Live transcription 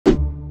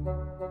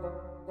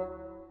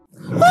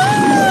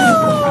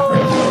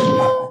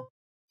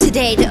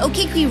Today, the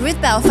OKEH Queen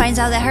Ruthbell finds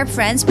out that her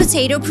friends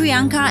Potato,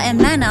 Priyanka, and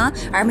Mana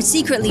are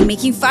secretly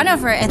making fun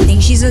of her and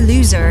think she's a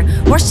loser.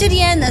 Watch to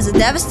the end as a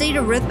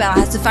devastated Ruthbell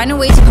has to find a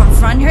way to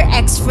confront her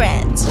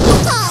ex-friends.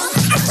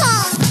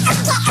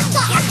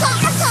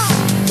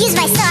 Use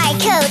my star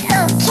code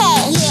OK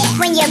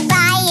when you're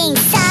buying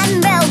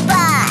some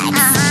robots.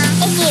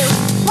 If you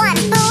want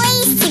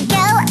boys to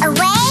go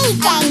away,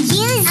 then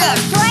use it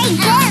for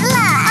good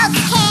luck.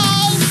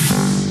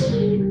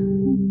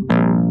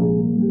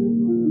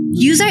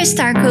 Use our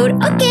star code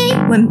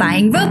OKEH when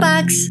buying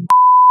Robux.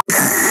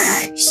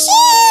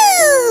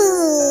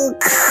 Shoo!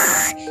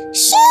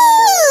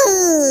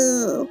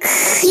 Shoo!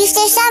 Is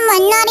there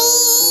someone naughty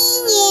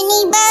in your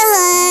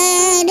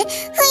neighborhood?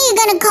 Who you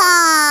gonna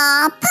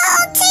call?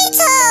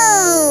 Potato!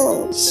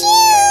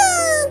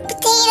 Shoo!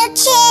 Potato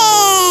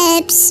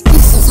chips!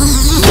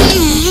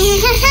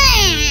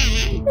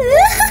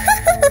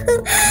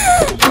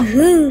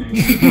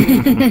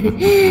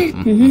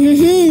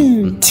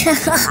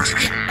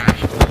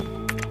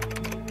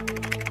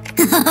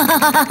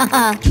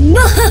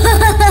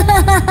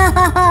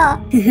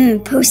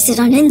 Post it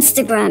on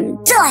Instagram.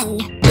 Done!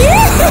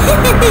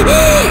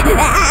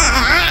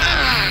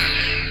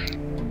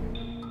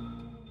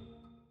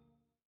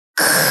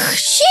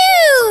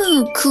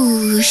 Shoo!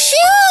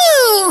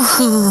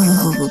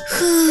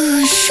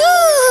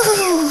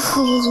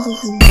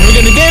 Never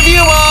gonna give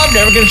you up,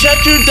 never gonna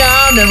shut you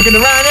down, never gonna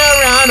run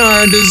around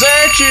or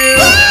desert you.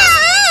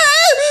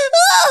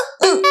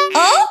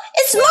 Oh,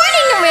 it's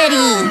morning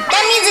already!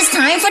 That means it's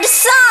time for the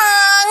song!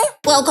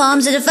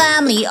 Welcome to the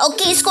family,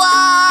 OKEH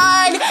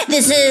Squad!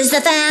 This is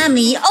the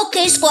family,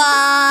 OKEH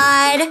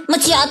Squad!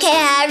 Matia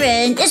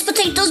Karen is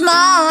Potato's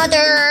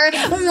mother.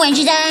 When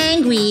she's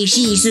angry,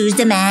 she sues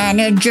the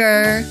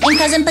manager. And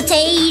Cousin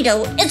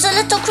Potato is a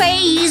little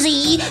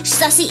crazy.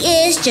 Sassy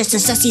is just a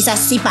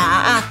sassy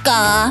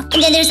baka.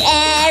 And then there's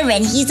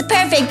Aaron, he's the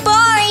perfect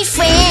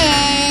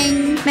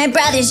boyfriend. My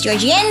brothers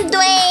Georgie and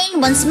Dwayne,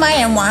 one smart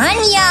and one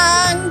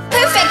young.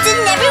 Perfect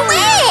in every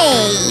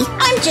way!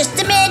 I'm just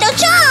a middle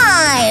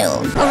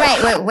child!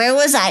 Alright, where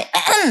was I?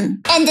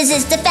 And this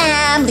is the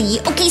family,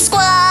 OKEH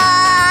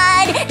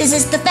Squad! This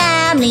is the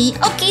family,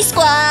 OKEH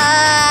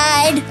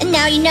Squad! And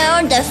now you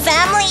know the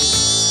family!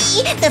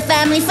 The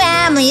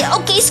family,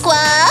 OKEH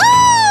Squad!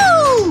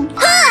 Woo!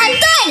 I'm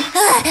done!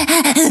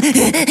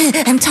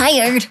 I'm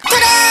tired.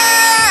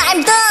 Ta-da!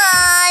 I'm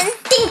done!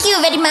 Thank you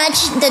very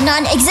much, the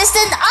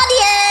non-existent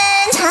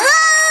audience!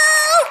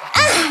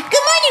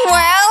 Good morning,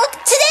 world!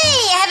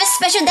 Today, I have a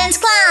special dance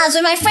class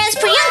with my friends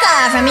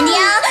Priyanka from India,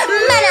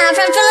 Mana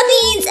from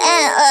Philippines,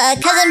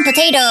 and Cousin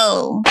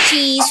Potato.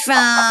 She's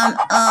from,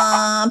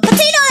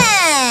 Potato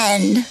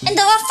Land! And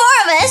there are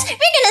 4 of us,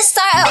 we're gonna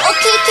start an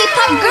OKEH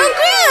K-pop girl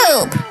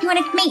group! You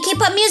wanna make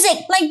K-pop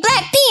music like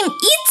Blackpink,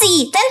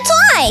 ITZY, then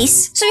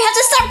Twice! So we have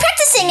to start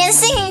practicing and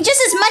singing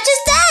just as much as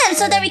them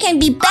so that we can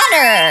be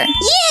better!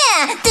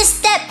 Yeah! This,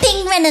 that,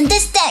 ping, ren, and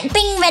this, that,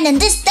 ping, ren, and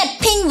this, that,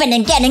 ping, ren,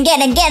 and get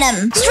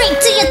 'em! Straight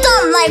to your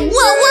thumb like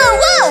whoa, whoa,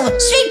 whoa!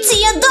 Straight to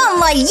your thumb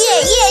like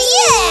yeah, yeah,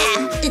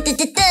 yeah!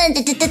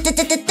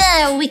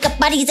 We got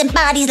bodies and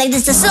bodies like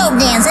this, a slow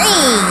dance,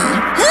 hey!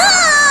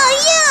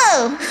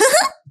 Yo!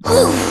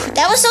 Whew,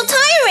 that was so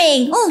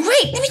tiring! Oh,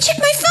 right, let me check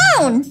my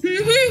phone!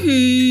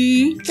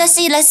 Let's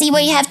see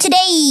what you have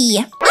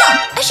today!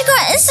 Oh, I should go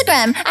on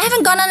Instagram! I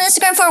haven't gone on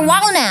Instagram for a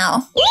while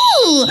now!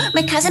 Ooh!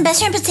 My cousin best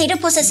friend Potato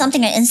posted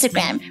something on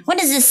Instagram. What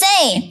does it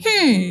say?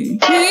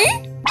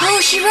 Oh,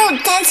 she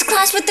wrote dance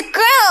class with the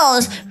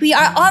girls! We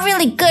are all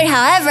really good,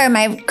 however,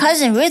 my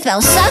cousin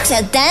Ruthbell sucks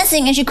at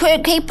dancing and she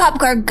quit K-pop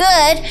girl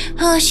good.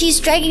 Oh, she's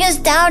dragging us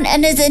down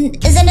and is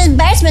an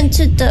embarrassment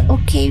to the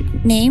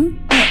OKEH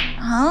name.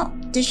 Huh?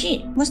 Did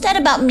she? Was that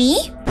about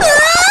me? No,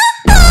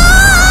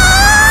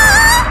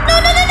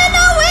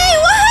 wait,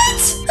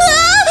 what?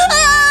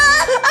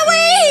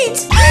 Wait!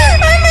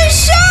 I'm in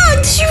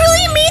shock! Did she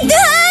really mean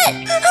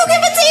that? How can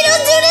Potato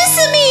do this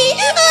to me?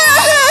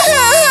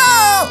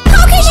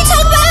 How can she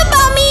talk bad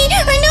about me?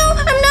 I know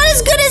I'm not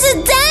as good as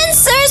a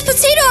dancer as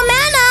Potato and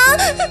Mana.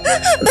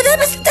 But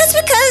that's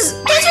because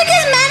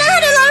Mana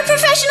had a lot of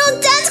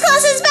professional dance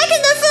classes back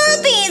in the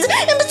Philippines.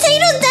 And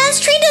Potato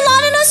danced trained a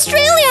lot in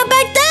Australia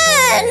back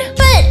then.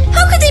 But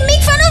how could they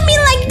make fun of me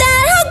like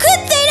that? How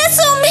could they? That's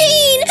so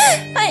mean.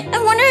 I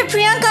wonder if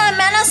Priyanka and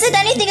Mana said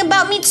anything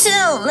about me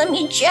too. Let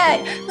me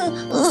check.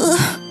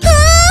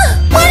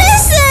 What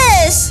is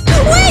this?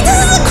 Wait, this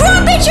is a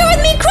crop picture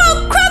with me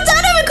cropped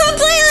out of it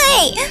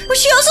completely. But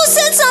she also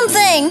said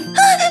something.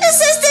 It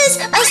says this.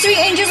 Us 3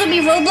 angels will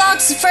be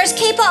Roblox's first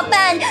K-pop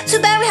band. Too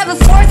bad we have a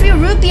 4-3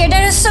 root beer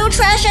that is so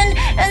trash and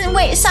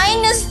wait,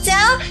 sighing us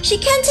down? She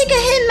can't take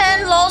a hit,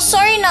 man, lol.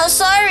 Sorry, not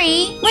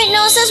sorry. Wait,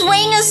 no, it says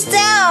weighing us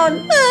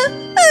down.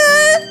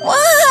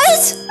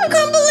 What? I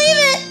can't believe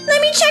it. Let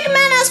me check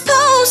Mana's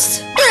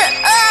post.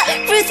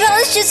 Ruthbell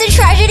is just a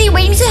tragedy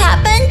waiting to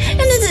happen,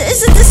 and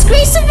it's a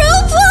disgrace to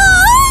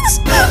Roblox.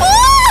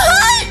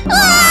 What?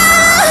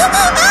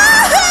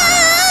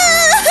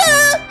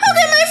 How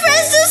can my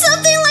friends do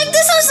something like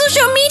this on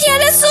social media?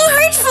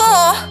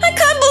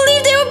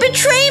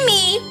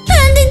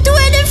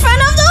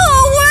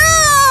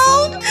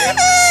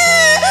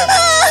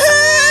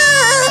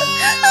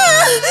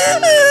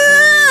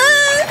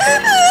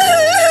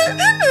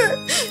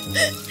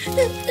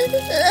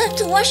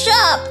 to wash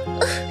up.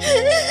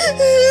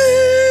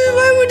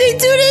 Why would they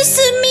do this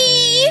to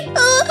me?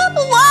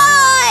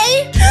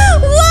 Why?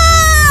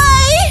 Why?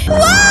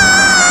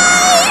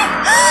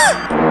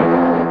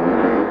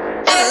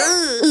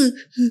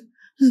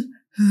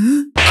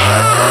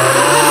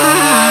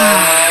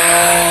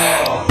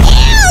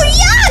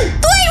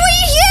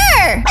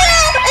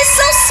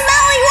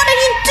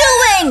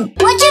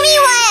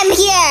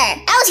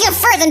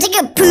 And take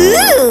a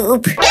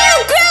poop. Ew,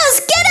 gross!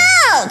 Get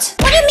out!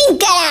 What do you mean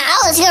get out? I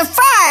was here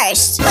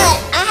first. But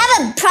I have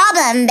a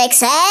problem, Big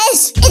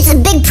Sis. It's a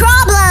big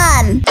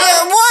problem.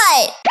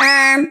 What?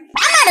 I'm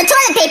out of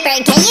toilet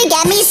paper. Can you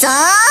get me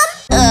some?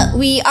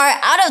 We are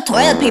out of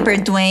toilet paper,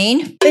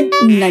 Dwayne.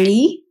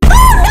 Nani? Oh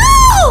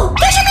no!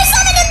 There should be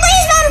some in the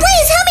policeman.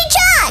 Please help me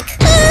check.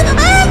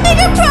 I have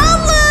bigger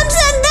problems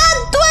than that,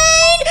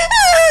 Dwayne.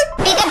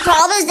 Bigger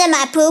problems than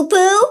my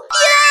poo-poo?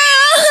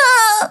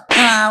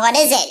 What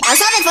is it? I'll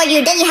solve it for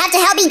you, then you have to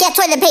help me get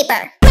toilet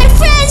paper. My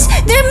friends,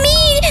 they're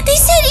mean. They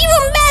said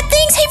even bad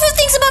things, hateful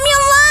things about me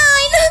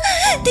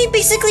online. They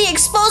basically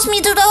exposed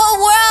me to the whole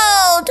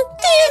world.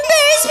 They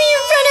embarrassed me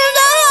in front of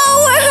the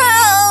whole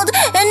world.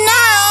 And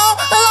now,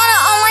 a lot of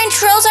online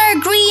trolls are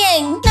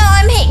agreeing.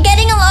 Now I'm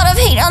getting a lot of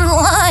hate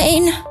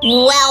online.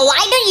 Well, why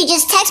don't you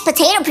just text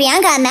Potato,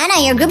 Priyanka, and Mana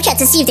in your group chat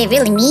to see if they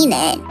really mean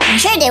it? I'm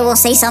sure they will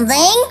say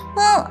something.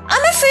 Well,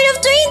 I'm afraid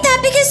of doing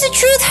that because the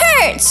truth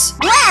hurts.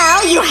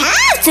 Well, you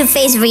have to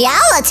face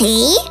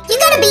reality. You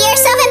gotta be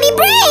yourself and be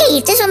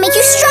brave. This will make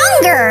you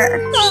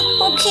stronger.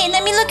 Okay,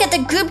 let me look at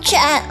the group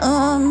chat.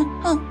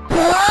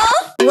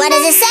 What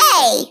does it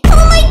say?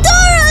 Oh my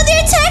Dora,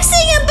 they're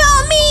texting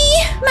about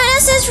me. Mana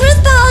says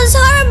Ruthbell is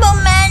horrible,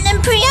 man.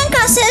 And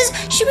Priyanka says,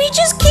 should we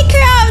just kick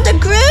her out of the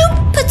group?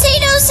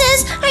 Potato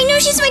says, I know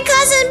she's my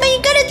cousin, but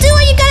you gotta do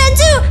what you gotta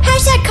do.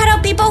 Hashtag cut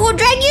out people who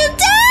drag you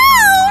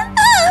down.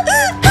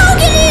 How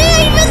can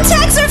you even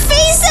text or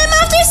face them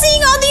after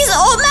seeing all these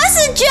old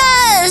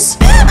messages?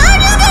 I'm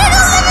just gonna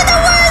go live in the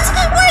woods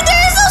where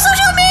there is no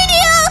social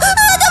media.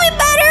 That'll be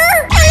better.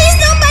 At least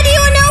nobody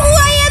will know who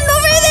I am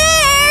over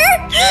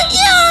there.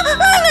 Yeah, I'm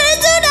gonna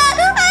do that.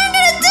 I'm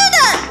gonna do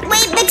that.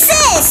 Wait, Big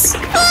Sis.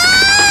 Wait,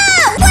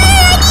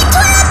 I need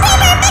toilet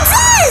paper, Big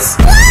Sis.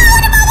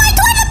 What about my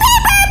toilet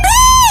paper?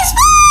 Please,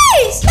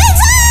 please. Big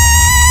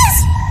Sis!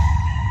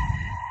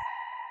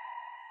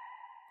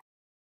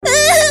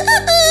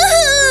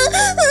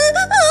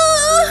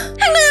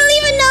 I'm gonna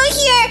leave a note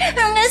here.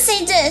 I'm gonna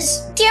say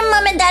this. Dear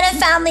Mom and Dad and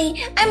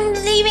family, I'm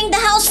leaving the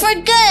house for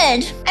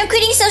good. I'm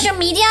quitting social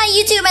media,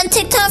 YouTube, and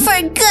TikTok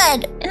for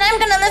good. And I'm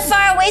gonna live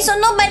far away so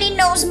nobody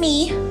knows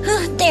me.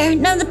 There,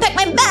 now to pack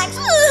my bags.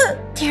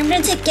 There, I'm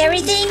gonna take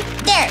everything.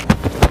 There.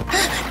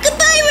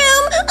 Goodbye,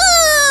 room.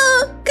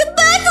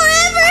 Goodbye,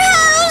 forever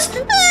house.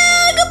 Goodbye.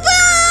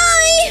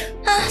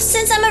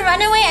 Since I'm a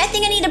runaway, I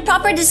think I need a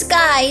proper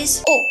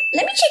disguise. Oh,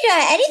 let me check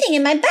out anything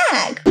in my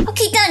bag.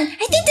 Okay, done.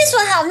 I think this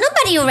will help.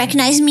 Nobody will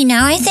recognize me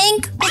now, I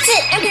think. That's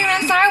it. I'm gonna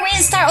run far away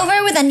and start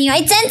over with a new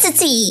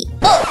identity.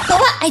 Oh, but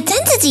what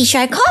identity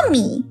should I call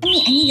me? I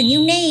need a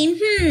new name.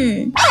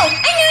 Oh,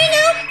 I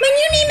know. My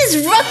new name is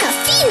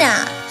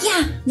Rockafina.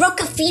 Yeah,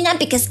 Rockafina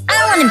because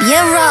I want to be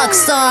a rock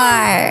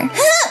star.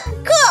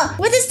 Cool.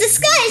 With this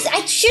disguise,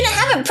 I shouldn't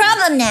have a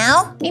problem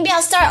now. Maybe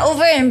I'll start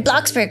over in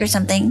Bloxburg or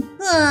something.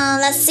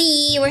 Let's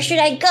see. Where should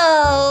I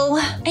go?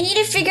 I need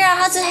to figure out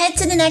how to head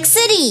to the next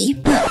city.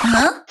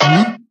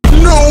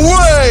 No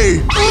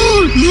way!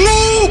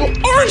 No!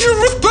 Aren't you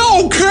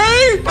Ruthbell,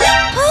 okay?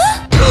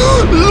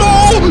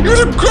 No!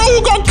 You're the girl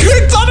who got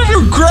kicked out of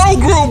your girl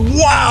group!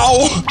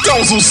 Wow! That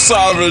was so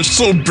savage,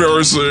 so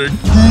embarrassing.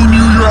 Who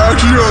knew you're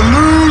actually a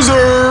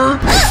loser?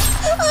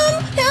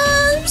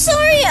 I'm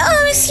sorry.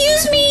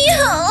 Excuse me.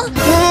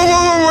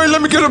 Wait,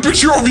 let me get a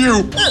picture of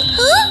you.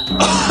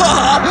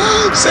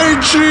 Say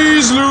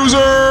cheese,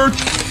 loser.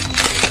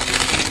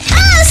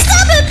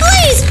 Stop it,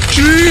 please.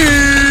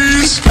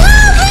 Cheese.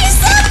 Please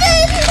stop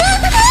it.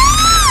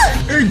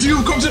 Hey,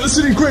 dude, come to the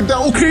city quick. That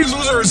okay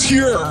loser is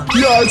here.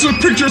 Yeah, I took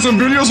pictures and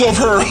videos of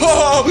her.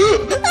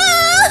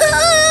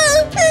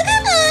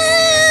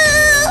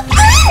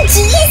 Is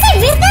it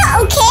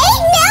Ruthbell okay?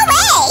 No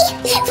way!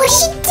 What's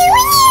she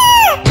doing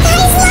here?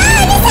 Guys,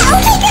 look! It's the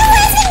OK girl who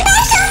has been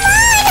bashed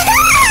online!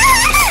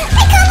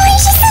 I can't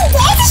believe she's so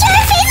dead to show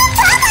her face in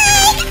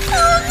public!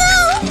 Oh no!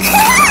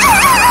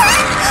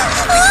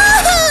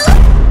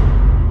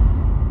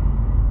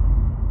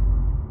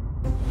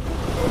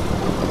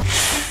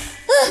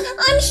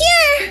 I'm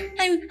here.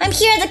 I'm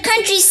here at the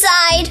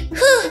countryside.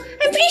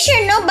 I'm pretty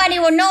sure nobody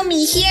will know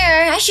me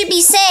here. I should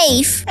be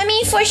safe. I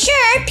mean, for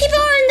sure, people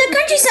in the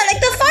countryside,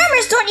 like the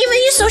farmers, don't even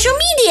use social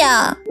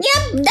media.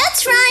 Yep,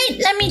 that's right.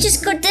 Let me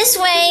just go this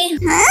way.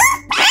 Huh?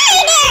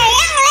 Hey there,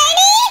 young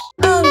lady!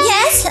 Oh,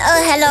 yes?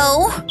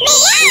 Hello? May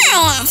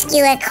I ask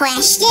you a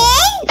question?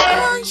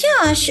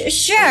 Yeah,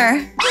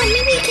 sure. Oh,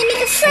 maybe I can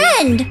make a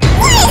friend.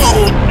 What is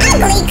an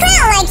ugly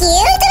clown like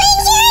you doing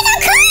here in the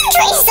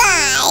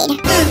countryside?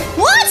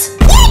 What?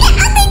 You're the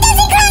ugly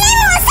dizzy clown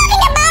everyone's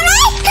talking about,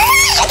 right?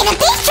 Look at the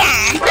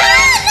picture!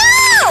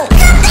 No!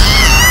 Come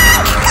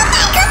back!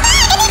 Come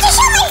back! I need to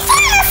show my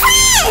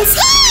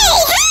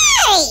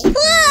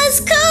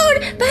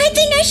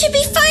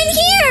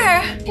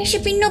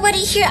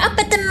nobody here up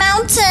at the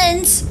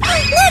mountains.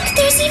 Look,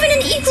 there's even an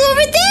igloo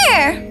over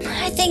there.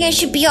 I think I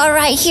should be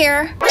alright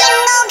here.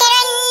 Jingle,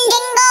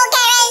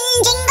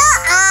 Karen, jingle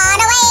all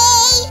the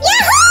way.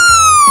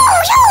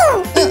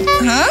 Yahoo!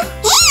 Huh?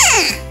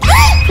 Yeah!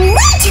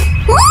 What?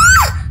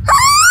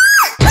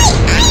 Wait,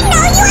 I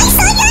know you! I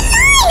saw your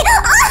line!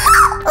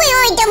 Oh!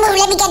 Wait, don't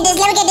move. Let me get this.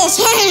 It's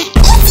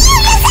you,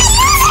 you said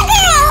loser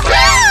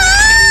girl!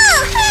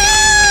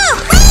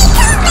 Wait,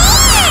 come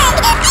back!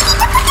 I need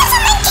to put this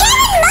on my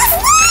Karen must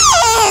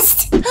list!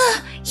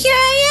 Here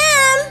I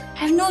am. I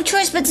have no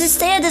choice but to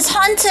stay at this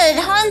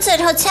haunted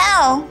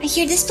hotel. I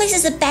hear this place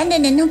is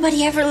abandoned and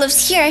nobody ever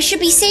lives here. I should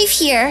be safe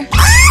here. I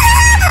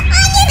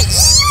am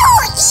evil!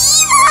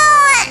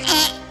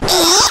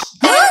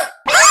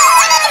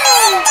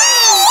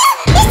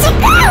 It's a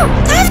girl!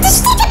 I have to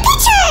take a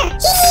picture!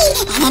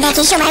 And I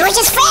can show my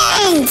richest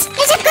friends!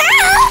 It's a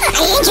girl!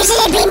 Are you interested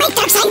in being my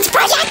dark science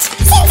project?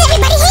 Since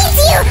everybody hates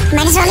you,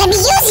 might as well let me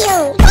use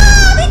you!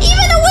 Mom,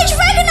 even a witch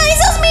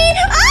recognizes me!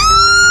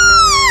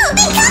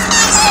 Then come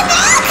back, little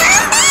girl!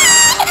 Come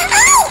back!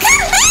 Oh,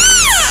 come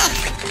back!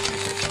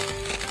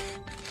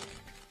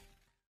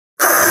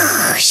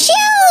 Shoo!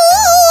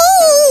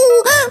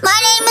 My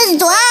name is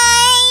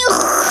Dwayne.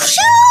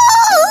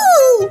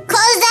 Shoo!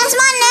 'Cause that's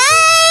my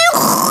name.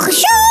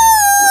 Shoo!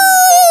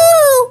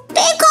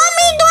 They call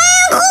me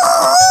Dwayne.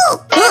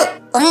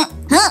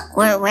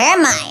 Where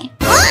am I?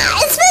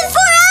 It's been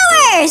 4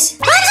 hours.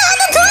 I'm on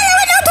the toilet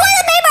with no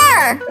toilet paper.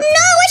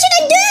 No, what should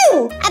I do?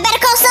 I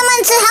better call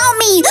someone to help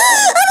me.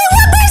 I'm in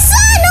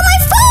 1% on my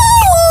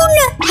phone.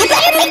 I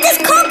better make this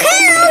call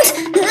count.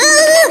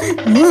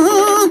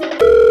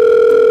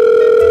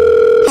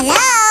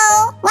 Hello?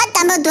 What,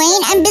 Dumbo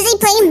Dwayne? I'm busy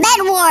playing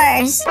Bed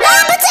Wars.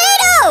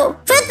 Potato!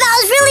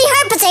 Ruthbell's really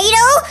hurt,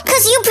 Potato,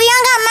 because you,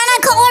 Priyanka and Mana,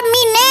 called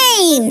me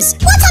names.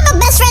 What type of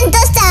best friend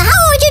does that? How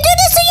would you do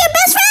this to your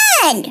best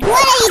friend?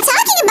 What are you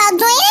talking about,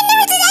 Dwayne? I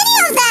never did any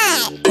of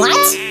that.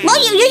 What? Well,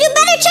 you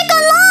better check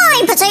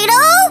online, Potato.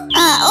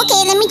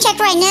 Okay, let me check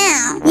right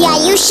now. Yeah,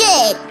 you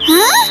should.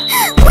 Huh?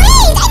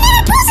 Wait, I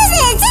never posted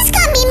this. This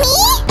can't be me.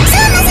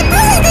 Someone must have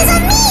posted this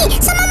on me.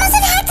 Someone must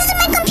have hacked into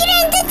my computer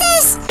and did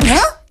this.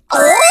 Huh?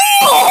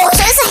 Oh,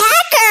 so it's a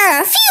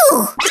hacker.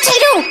 Phew.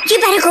 Potato, you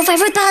better go find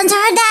Ruthbell and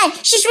tell her that.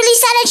 She's really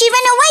sad and she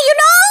ran away, you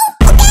know?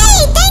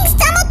 Okay, thanks,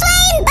 Dumbo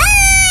Dwayne.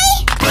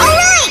 Bye.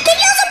 Alright, can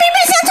you also bring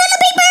me some toilet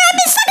paper? I've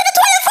been stuck in the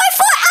toilet for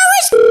 4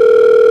 hours.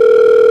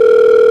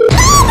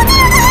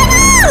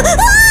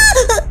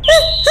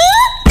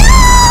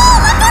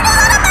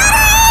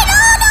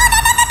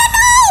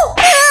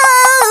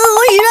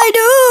 What should I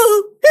do?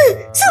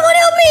 Someone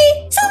help me!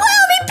 Someone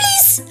help me,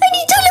 please! I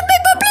need toilet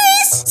paper,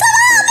 please!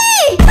 Someone help me!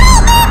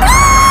 Help me,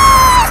 please!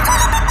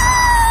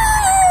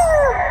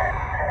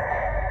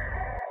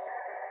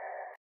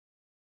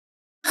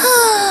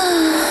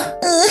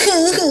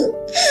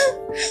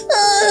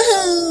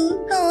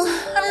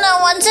 I'm not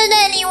wanted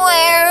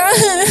anywhere.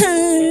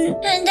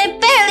 And I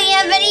barely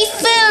have any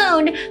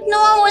food. No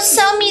one would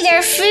sell me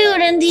their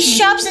food in these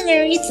shops and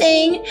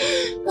everything.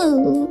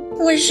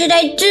 What should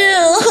I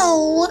do?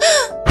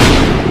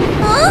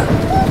 Huh?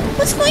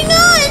 What's going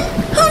on?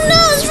 Oh no,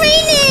 it's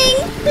raining!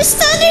 It's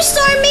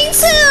thunderstorming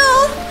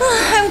too!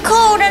 I'm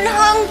cold and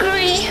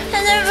hungry,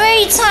 and I'm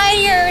very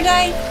tired.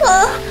 I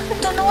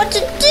don't know what to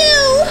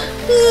do.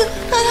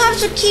 I have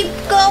to keep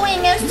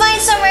going and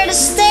find somewhere to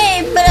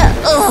stay, but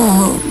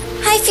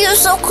I feel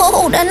so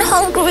cold and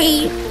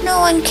hungry. No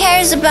one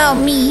cares about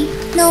me.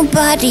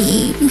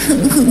 Nobody.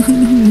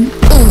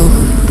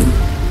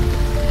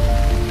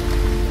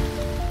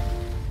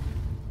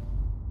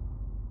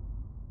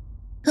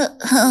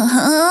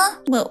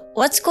 Well,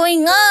 what's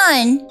going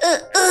on?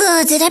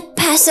 Did I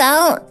pass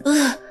out?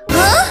 Huh?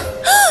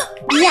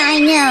 Yeah, I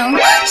know.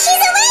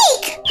 She's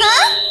awake.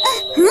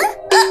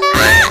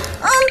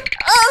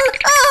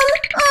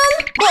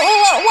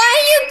 Why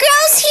are you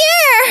girls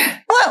here?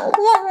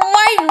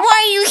 Why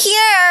are you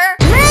here?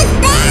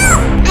 Ruthbell!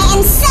 I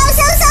am so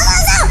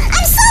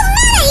I'm so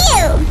mad at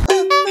you!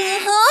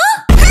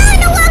 How in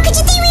the world could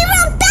you think we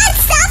wrote bad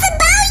stuff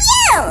about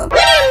you?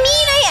 What do you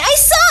mean? I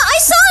saw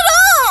it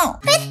all!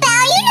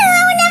 Ruthbell, you know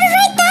I would never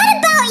write that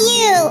about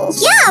you!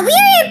 Yeah, we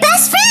are your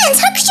best friends!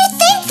 How could you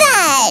think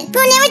that?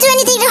 We'll never do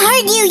anything to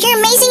hurt you. You're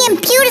amazing and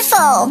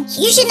beautiful.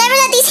 You should never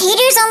let these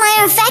haters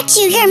online affect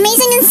you. You're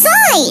amazing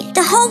inside.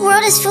 The whole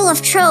world is full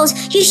of trolls.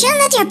 You shouldn't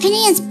let their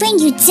opinions bring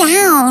you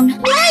down.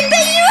 What?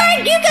 But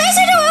you guys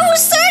are the one who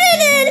started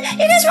it!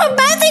 You guys wrote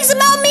bad things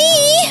about me!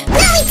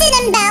 No, we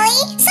didn't,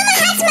 Belly. Someone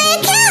hacked my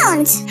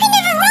account. I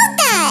never wrote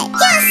that.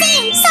 Yeah,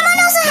 same. Someone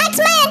also hacked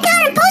my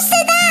account and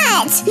posted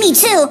that. Me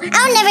too.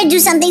 I'll never do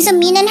something so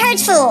mean and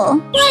hurtful.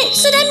 What?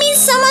 So that means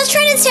someone's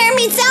trying to tear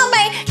me down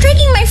by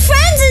dragging my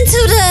friends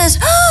into this!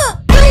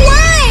 But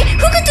why?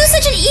 Who could do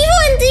such an evil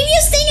and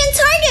devious thing and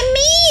target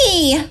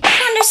me? I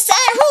don't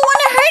understand. Who would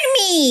want to hurt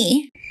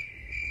me?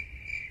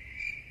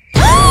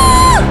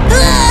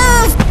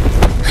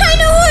 I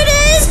know who it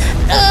is!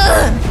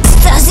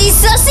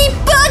 Sussy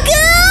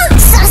bugger!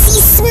 Saucy,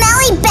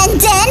 smelly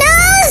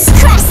bandanas?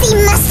 Crusty,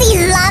 musty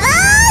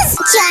lovers?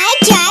 Jar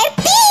Jar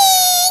Binks!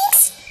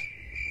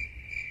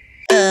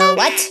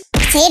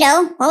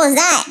 potato? What was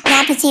that?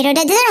 That potato,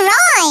 that doesn't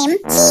rhyme.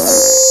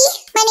 Hee.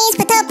 My name's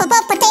potato.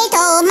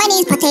 My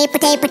name's potato.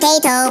 My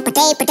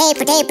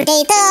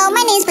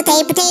name's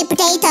potato.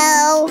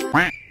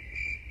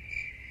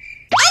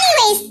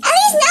 Anyways, at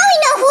least now we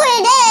know who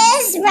it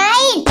is,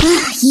 right?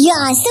 Yeah,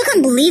 I still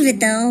can't believe it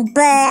though.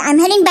 But I'm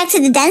heading back to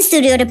the dance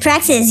studio to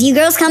practice. You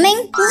girls coming?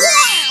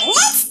 Yeah,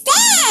 let's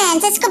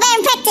dance. Let's go back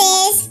and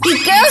practice.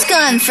 You girls go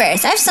on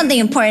first. I have something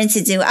important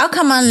to do. I'll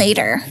come on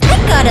later. I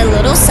got a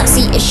little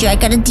sussy issue I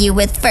gotta deal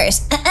with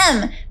first.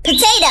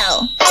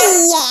 Potato.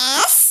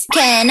 Yes?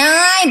 Can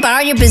I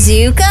borrow your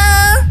bazooka?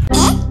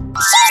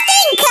 Sure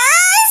thing,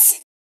 cuz.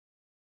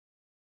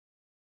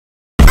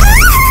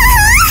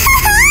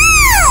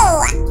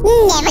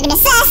 Never gonna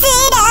suss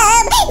it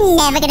up,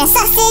 never gonna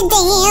suss it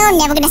down,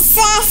 never gonna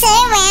suss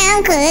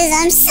around, cause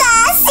I'm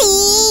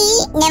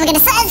saucy. Never gonna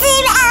suss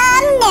it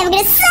up, never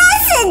gonna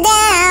suss it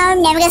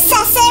down, never gonna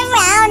suss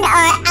around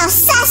or I'll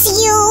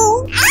suss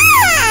you.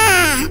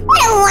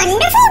 What a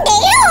wonderful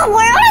day in a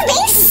world of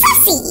being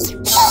sussy.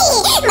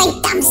 My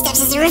dumb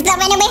stepsister Ruthbell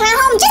ran away from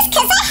home just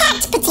cause I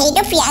hacked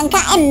Potato, Priyanka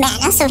and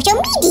Mana social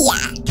media.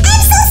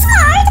 I'm so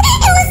smart,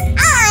 it was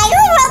I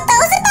who wrote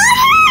those about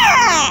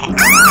her.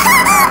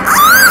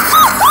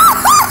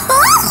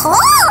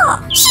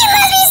 She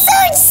must be so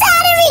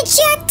sad and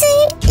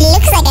rejected.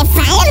 Looks like I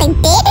finally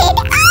did it.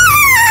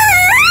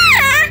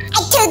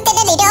 I took the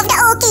leader of the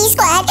Okeh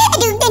squad. I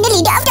took the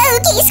leader of the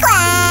Okeh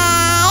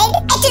squad.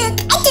 I took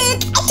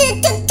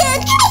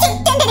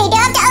the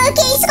leader of the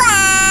Okeh squad.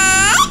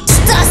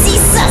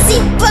 Sussy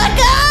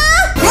bugger!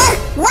 Huh?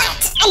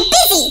 What? I'm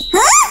busy.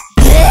 Huh?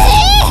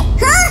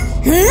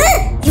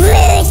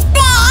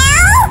 Ruthbell?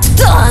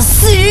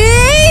 Sussy!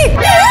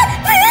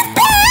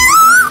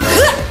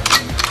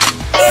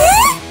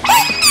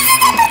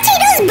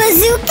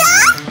 Bazooka?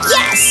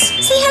 Yes!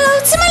 Say hello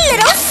to my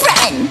little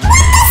friend!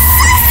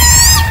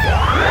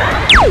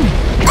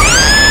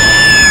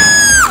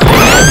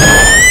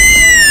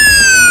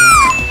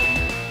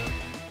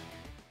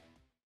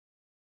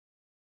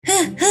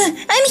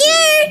 I'm here!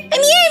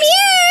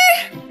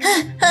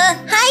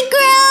 Hi,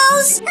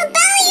 girls!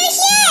 Bella, you're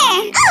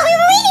here! Oh, we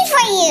were waiting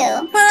for you!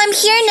 Well, I'm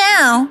here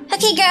now.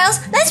 Okay, girls,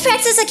 let's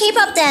practice a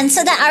K-pop dance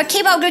so that our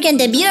K-pop group can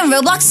debut in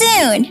Roblox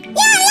soon. Yeah,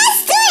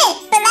 let's do it!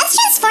 But let's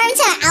transform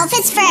to our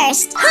outfits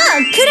first.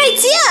 Huh, good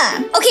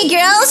idea! Okay,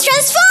 girls,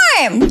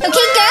 transform!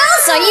 Okay,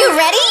 girls, are you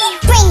ready?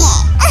 Bring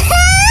it!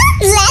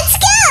 Let's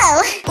go!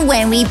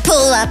 When we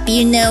pull up,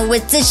 you know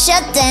it's a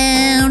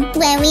shutdown.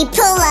 When we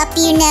pull up,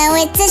 you know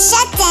it's a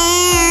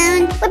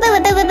shutdown.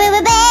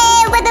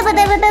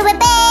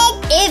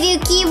 If you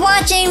keep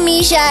watching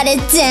me, shut it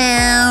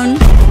down.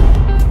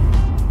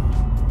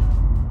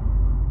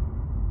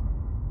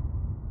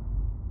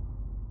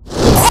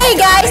 Hey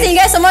guys, thank you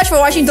guys so much for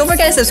watching. Don't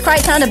forget to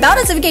subscribe, turn on the bell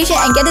notification,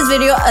 and get this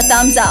video a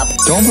thumbs up.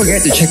 Don't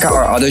forget to check out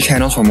our other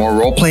channels for more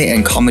roleplay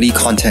and comedy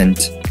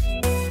content.